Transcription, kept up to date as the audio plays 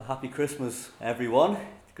Happy Christmas, everyone.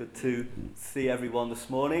 It's good to see everyone this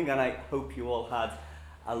morning, and I hope you all had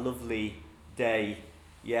a lovely day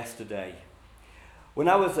yesterday. When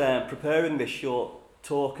I was preparing this short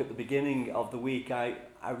talk at the beginning of the week, I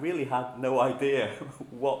really had no idea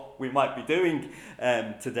what we might be doing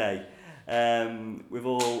today, with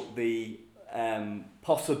all the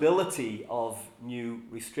possibility of new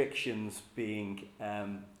restrictions being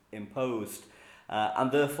imposed,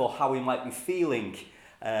 and therefore how we might be feeling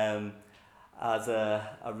as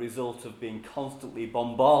a result of being constantly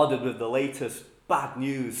bombarded with the latest bad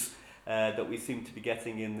news that we seem to be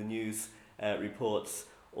getting in the news reports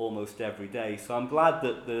almost every day. So I'm glad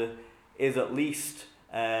that there is, at least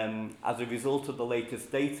as a result of the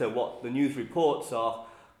latest data, what the news reports are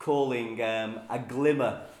calling a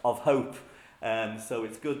glimmer of hope. So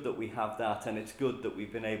it's good that we have that, and it's good that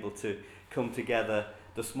we've been able to come together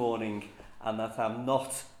this morning and that I'm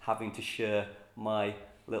not having to share my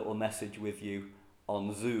little message with you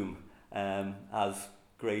on Zoom. As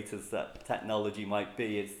great as that technology might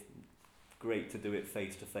be, it's great to do it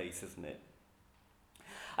face to face, isn't it?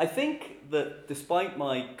 I think that despite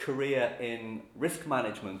my career in risk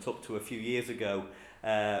management up to a few years ago,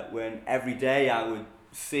 when every day I would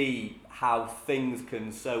see how things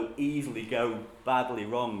can so easily go badly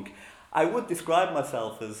wrong, I would describe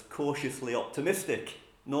myself as cautiously optimistic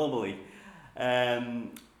normally.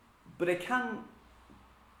 But it can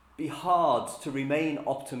be hard to remain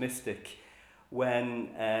optimistic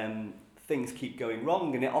when things keep going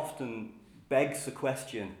wrong, and it often begs the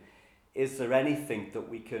question, is there anything that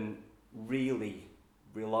we can really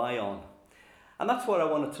rely on? And that's what I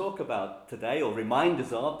want to talk about today, or remind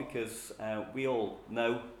us of, because we all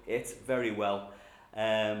know it very well.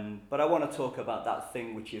 But I want to talk about that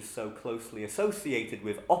thing which is so closely associated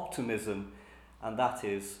with optimism, and that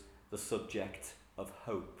is the subject of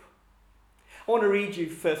hope. I want to read you,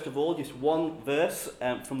 first of all, just one verse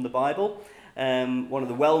from the Bible, one of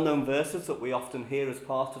the well-known verses that we often hear as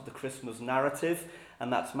part of the Christmas narrative,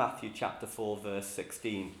 and that's Matthew chapter 4, verse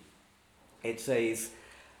 16. It says,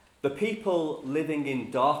 "The people living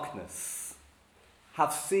in darkness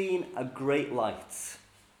have seen a great light.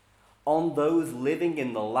 On those living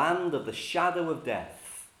in the land of the shadow of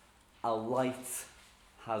death, a light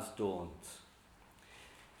has dawned."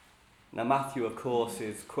 Now, Matthew, of course,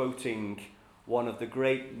 is quoting one of the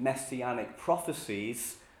great messianic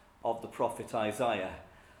prophecies of the prophet Isaiah,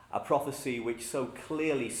 a prophecy which so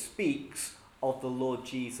clearly speaks of the Lord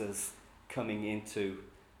Jesus coming into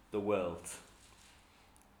the world.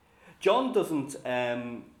 John doesn't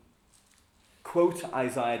quote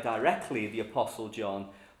Isaiah directly, the Apostle John,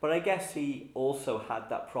 but I guess he also had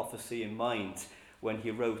that prophecy in mind when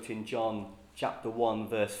he wrote in John chapter 1,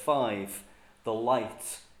 verse 5, "The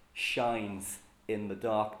light shines in the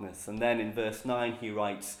darkness." And then in verse 9 he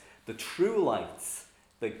writes, "The true light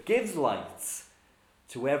that gives light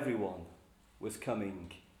to everyone was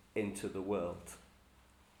coming into the world."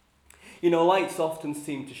 You know, lights often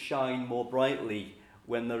seem to shine more brightly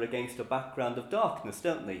when they're against a background of darkness,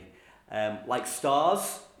 don't they? Like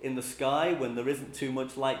stars in the sky when there isn't too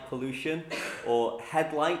much light pollution, or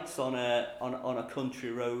headlights on a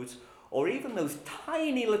country road, or even those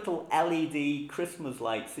tiny little LED Christmas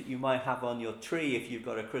lights that you might have on your tree if you've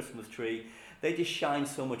got a Christmas tree. They just shine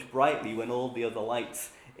so much brightly when all the other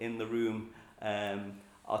lights in the room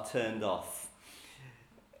are turned off.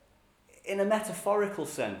 In a metaphorical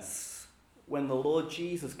sense, when the Lord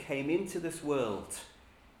Jesus came into this world,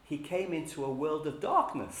 he came into a world of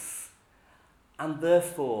darkness, and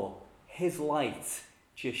therefore his light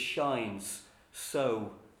just shines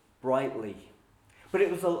so brightly. But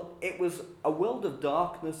it was a world of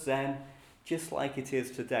darkness then, just like it is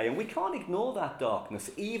today. And we can't ignore that darkness,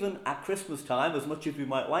 even at Christmas time, as much as we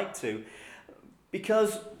might like to.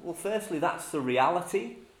 Because, well, firstly, that's the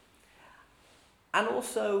reality. And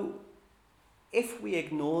also, if we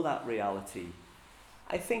ignore that reality,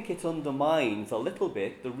 I think it undermines a little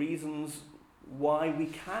bit the reasons why we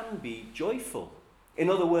can be joyful. In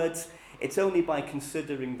other words, it's only by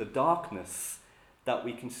considering the darkness that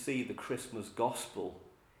we can see the Christmas gospel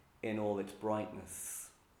in all its brightness.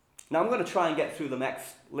 Now, I'm going to try and get through the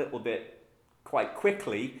next little bit quite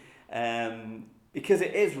quickly, because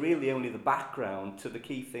it is really only the background to the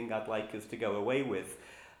key thing I'd like us to go away with.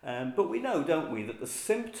 But we know, don't we, that the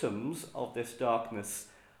symptoms of this darkness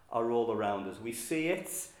are all around us. We see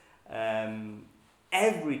it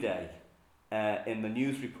every day in the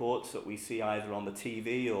news reports that we see either on the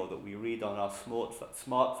TV or that we read on our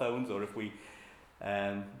smartphones, or if we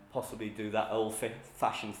possibly do that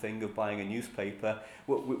old-fashioned thing of buying a newspaper.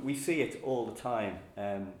 We see it all the time,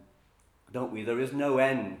 don't we? There is no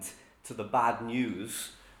end to the bad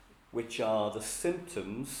news which are the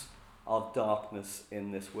symptoms of darkness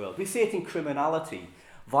in this world. We see it in criminality,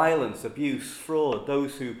 violence, abuse, fraud,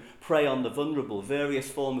 those who prey on the vulnerable, various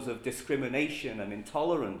forms of discrimination and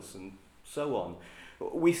intolerance, and so on.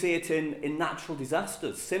 We see it in natural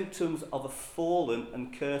disasters, symptoms of a fallen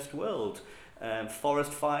and cursed world.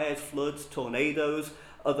 Forest fires, floods, tornadoes,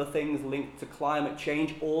 other things linked to climate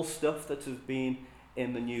change, all stuff that has been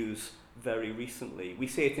in the news very recently. We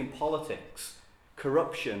see it in politics,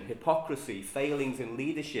 corruption, hypocrisy, failings in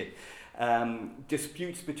leadership,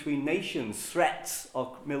 disputes between nations, threats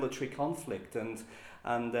of military conflict, and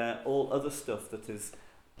all other stuff that has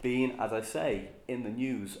been, as I say, in the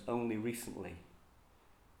news only recently.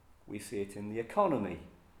 We see it in the economy,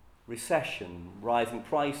 recession, rising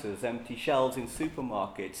prices, empty shelves in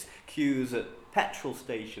supermarkets, queues at petrol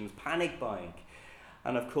stations, panic buying,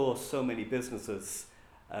 and of course so many businesses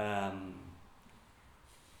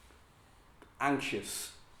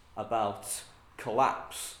anxious about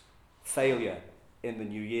collapse, failure in the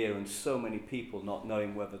new year, and so many people not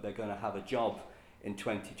knowing whether they're going to have a job in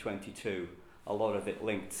 2022. A lot of it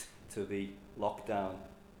linked to the lockdown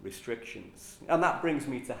restrictions. And that brings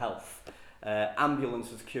me to health.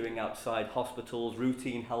 Ambulances queuing outside hospitals,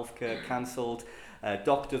 routine healthcare cancelled,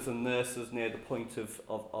 doctors and nurses near the point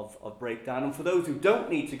of breakdown. And for those who don't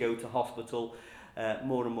need to go to hospital,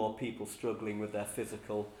 more and more people struggling with their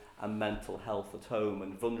physical and mental health at home,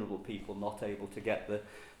 and vulnerable people not able to get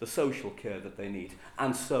the social care that they need,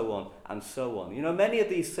 and so on, and so on. You know, many of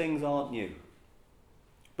these things aren't new,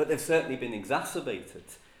 but they've certainly been exacerbated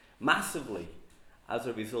massively as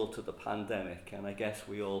a result of the pandemic. And I guess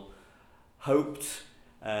we all hoped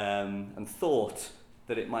and thought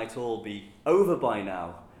that it might all be over by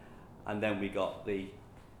now, and then we got the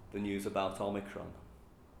news about Omicron.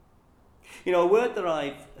 You know, a word that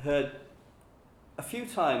I've heard a few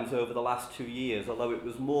times over the last 2 years, although it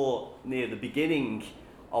was more near the beginning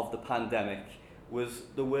of the pandemic, was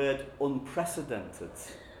the word unprecedented.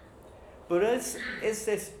 But is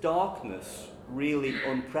this darkness really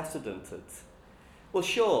unprecedented? Well,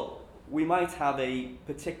 sure, we might have a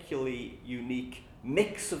particularly unique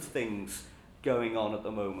mix of things going on at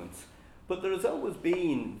the moment, but there has always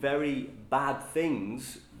been very bad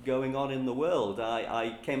things going on in the world.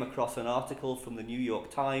 I came across an article from the New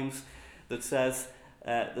York Times that said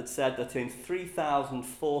that in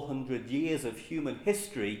 3,400 years of human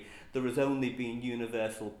history, there has only been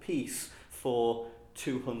universal peace for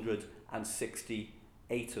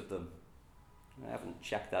 268 of them. I haven't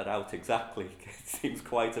checked that out exactly. It seems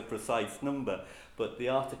quite a precise number, but the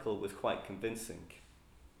article was quite convincing.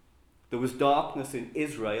 There was darkness in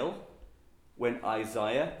Israel when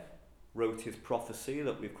Isaiah wrote his prophecy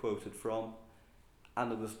that we've quoted from, and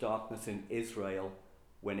there was darkness in Israel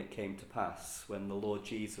when it came to pass, when the Lord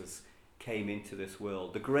Jesus came into this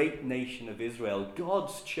world. The great nation of Israel,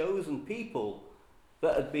 God's chosen people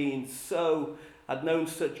that had known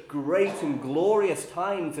such great and glorious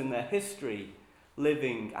times in their history,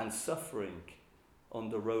 living and suffering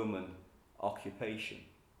under Roman occupation.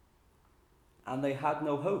 And they had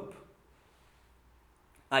no hope.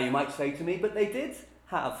 Now you might say to me, but they did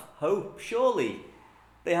have hope, surely.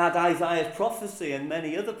 They had Isaiah's prophecy and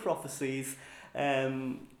many other prophecies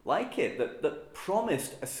like it, that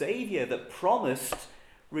promised a saviour, that promised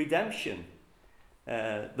redemption.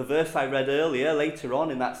 The verse I read earlier, later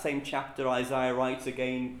on in that same chapter, Isaiah writes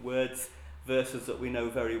again verses that we know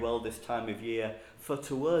very well this time of year. For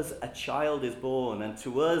to us a child is born, and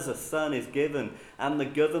to us a son is given, and the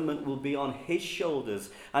government will be on his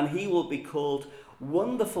shoulders, and he will be called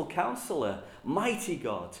Wonderful Counselor, Mighty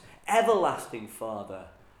God, Everlasting Father,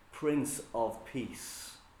 Prince of Peace.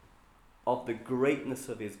 Of the greatness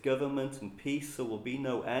of his government and peace there will be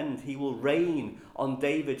no end. He will reign on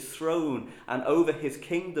David's throne and over his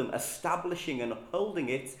kingdom, establishing and upholding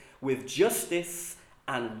it with justice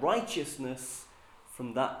and righteousness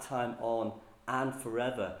from that time on and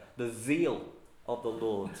forever. The zeal of the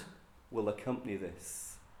Lord will accomplish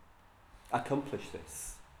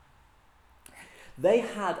this. They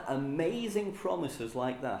had amazing promises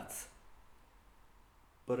like that.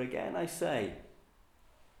 But again, I say,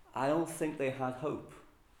 I don't think they had hope.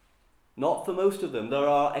 Not for most of them. There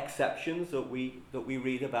are exceptions that we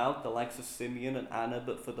read about, the likes of Simeon and Anna,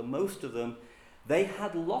 but for the most of them, they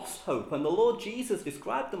had lost hope. And the Lord Jesus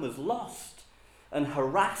described them as lost and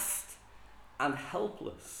harassed and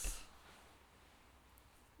helpless.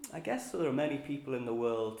 I guess there are many people in the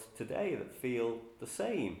world today that feel the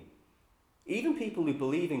same. Even people who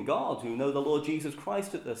believe in God, who know the Lord Jesus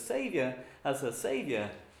Christ as their Saviour,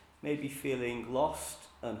 may be feeling lost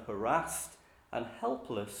and harassed and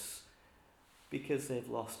helpless because they've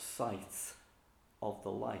lost sight of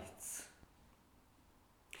the light.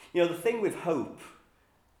 You know, the thing with hope,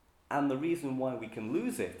 and the reason why we can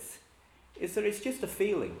lose it, is that it's just a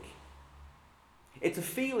feeling. It's a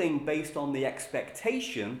feeling based on the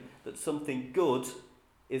expectation that something good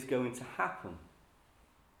is going to happen.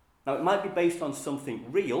 Now, it might be based on something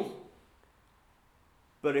real,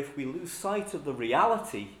 but if we lose sight of the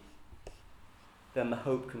reality, then the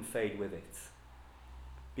hope can fade with it.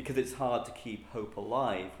 Because it's hard to keep hope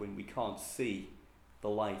alive when we can't see the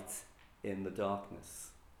light in the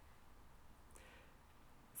darkness.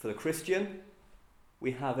 For the Christian,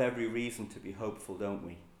 we have every reason to be hopeful, don't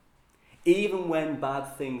we? Even when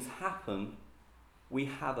bad things happen, we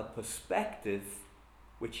have a perspective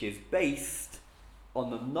which is based on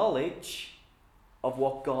the knowledge of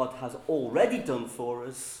what God has already done for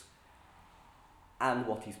us and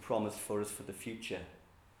what he's promised for us for the future.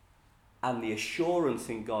 And the assurance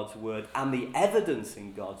in God's word and the evidence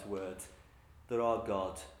in God's word that our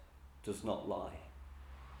God does not lie.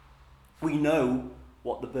 We know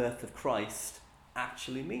what the birth of Christ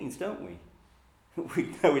actually means, don't we?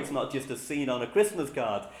 We know it's not just a scene on a Christmas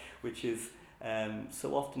card, which is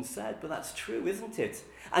so often said, but that's true, isn't it?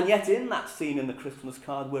 And yet in that scene in the Christmas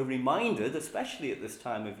card, we're reminded, especially at this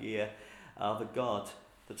time of year, of a God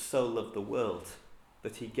that so loved the world,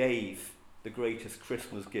 that he gave the greatest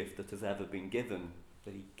Christmas gift that has ever been given,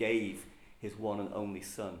 that he gave his one and only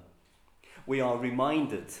Son. We are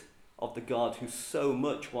reminded of the God who so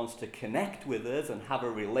much wants to connect with us and have a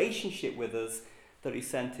relationship with us that he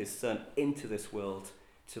sent his Son into this world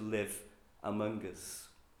to live among us.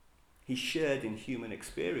 He shared in human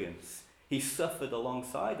experience. He suffered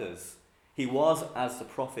alongside us. He was, as the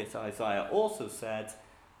prophet Isaiah also said,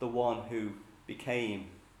 the one who became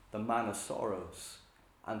the man of sorrows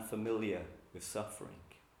and familiar with suffering.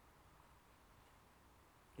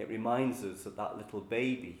 It reminds us that that little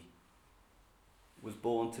baby was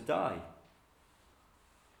born to die,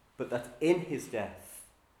 but that in his death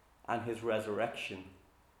and his resurrection,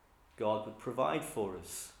 God would provide for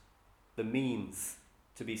us the means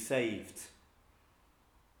to be saved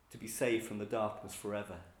from the darkness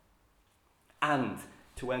forever, and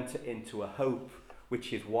to enter into a hope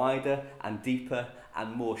which is wider and deeper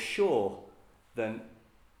and more sure than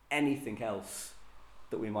anything else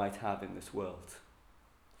that we might have in this world.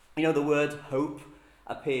 You know, the word hope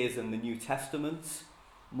appears in the New Testament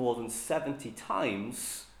more than 70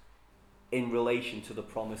 times in relation to the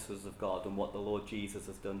promises of God and what the Lord Jesus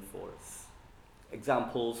has done for us.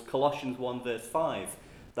 Examples: Colossians 1 verse 5,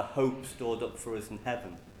 the hope stored up for us in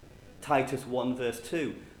heaven. Titus 1 verse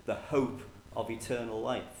 2, the hope of eternal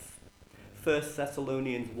life. 1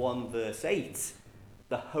 Thessalonians 1 verse 8,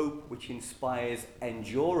 the hope which inspires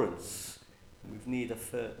endurance. We've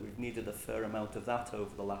needed a fair amount of that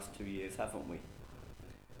over the last 2 years, haven't we?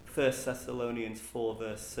 1 Thessalonians 4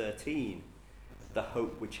 verse 13, the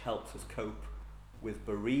hope which helps us cope with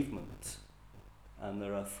bereavement. And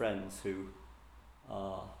there are friends who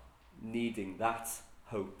are needing that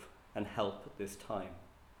hope and help at this time.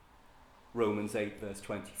 Romans 8 verse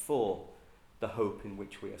 24, the hope in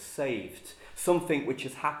which we are saved. Something which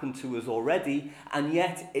has happened to us already, and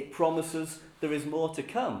yet it promises there is more to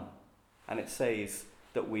come. And it says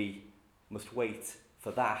that we must wait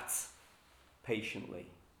for that patiently.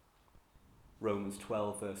 Romans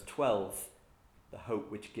 12 verse 12, the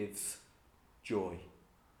hope which gives joy.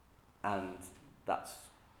 And that's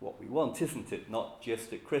what we want, isn't it? Not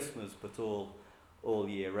just at Christmas, but all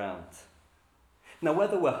year round. Now,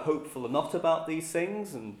 whether we're hopeful or not about these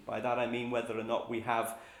things, and by that I mean whether or not we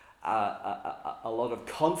have a lot of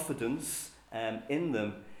confidence in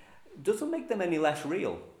them, doesn't make them any less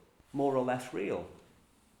real, more or less real.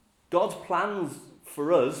 God's plans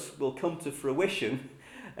for us will come to fruition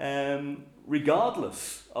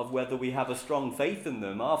regardless of whether we have a strong faith in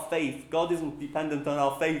them. Our faith, God isn't dependent on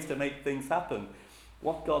our faith to make things happen.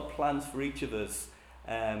 What God plans for each of us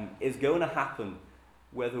is going to happen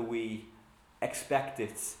whether we expect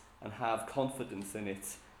it and have confidence in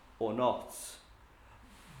it or not.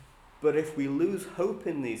 But if we lose hope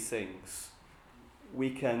in these things, we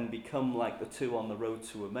can become like the two on the road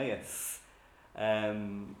to Emmaus.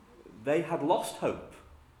 They had lost hope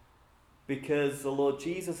because the Lord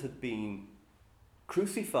Jesus had been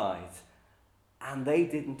crucified, and they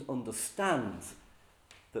didn't understand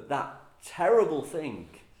that that terrible thing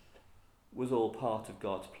was all part of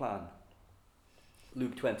God's plan.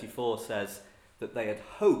 Luke 24 says that they had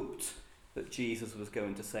hoped that Jesus was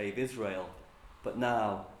going to save Israel, but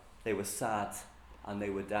now they were sad and they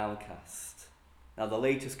were downcast. Now, the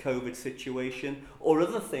latest COVID situation or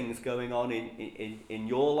other things going on in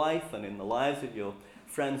your life and in the lives of your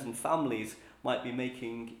friends and families might be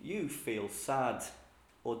making you feel sad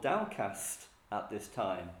or downcast at this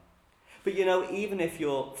time. But even if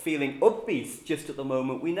you're feeling upbeat just at the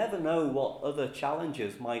moment, we never know what other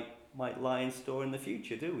challenges might lie in store in the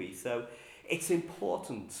future, do we? So it's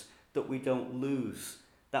important that we don't lose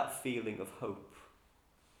that feeling of hope.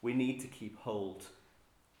 We need to keep hold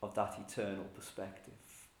of that eternal perspective.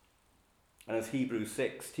 And as Hebrews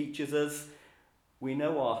 6 teaches us, we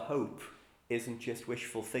know our hope isn't just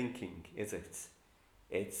wishful thinking, is it?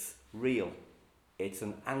 It's real. It's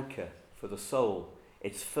an anchor for the soul.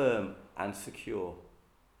 It's firm and secure.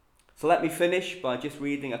 So let me finish by just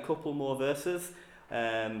reading a couple more verses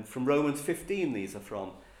from Romans 15. These are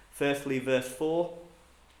from. Firstly, verse 4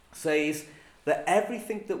 says that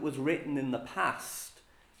everything that was written in the past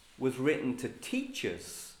was written to teach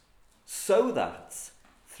us, so that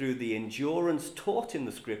through the endurance taught in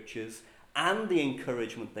the scriptures and the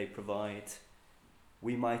encouragement they provide,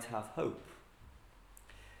 we might have hope.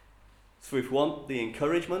 So if we want the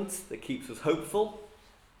encouragement that keeps us hopeful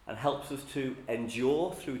and helps us to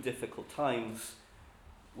endure through difficult times,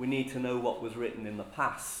 we need to know what was written in the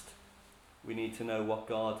past. We need to know what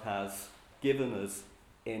God has given us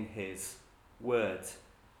in his word.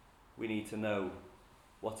 We need to know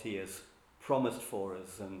what he has promised for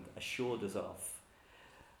us and assured us of.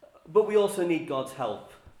 But we also need God's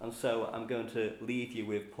help. And so I'm going to leave you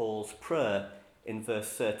with Paul's prayer in verse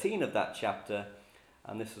 13 of that chapter.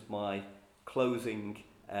 And this is my closing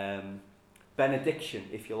benediction,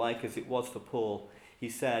 if you like, as it was for Paul. He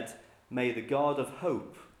said, "May the God of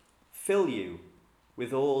hope fill you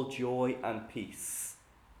with all joy and peace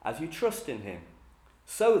as you trust in him,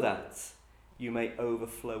 so that you may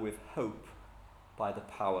overflow with hope by the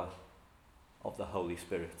power of the Holy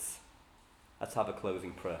Spirit." Let's have a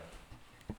closing prayer.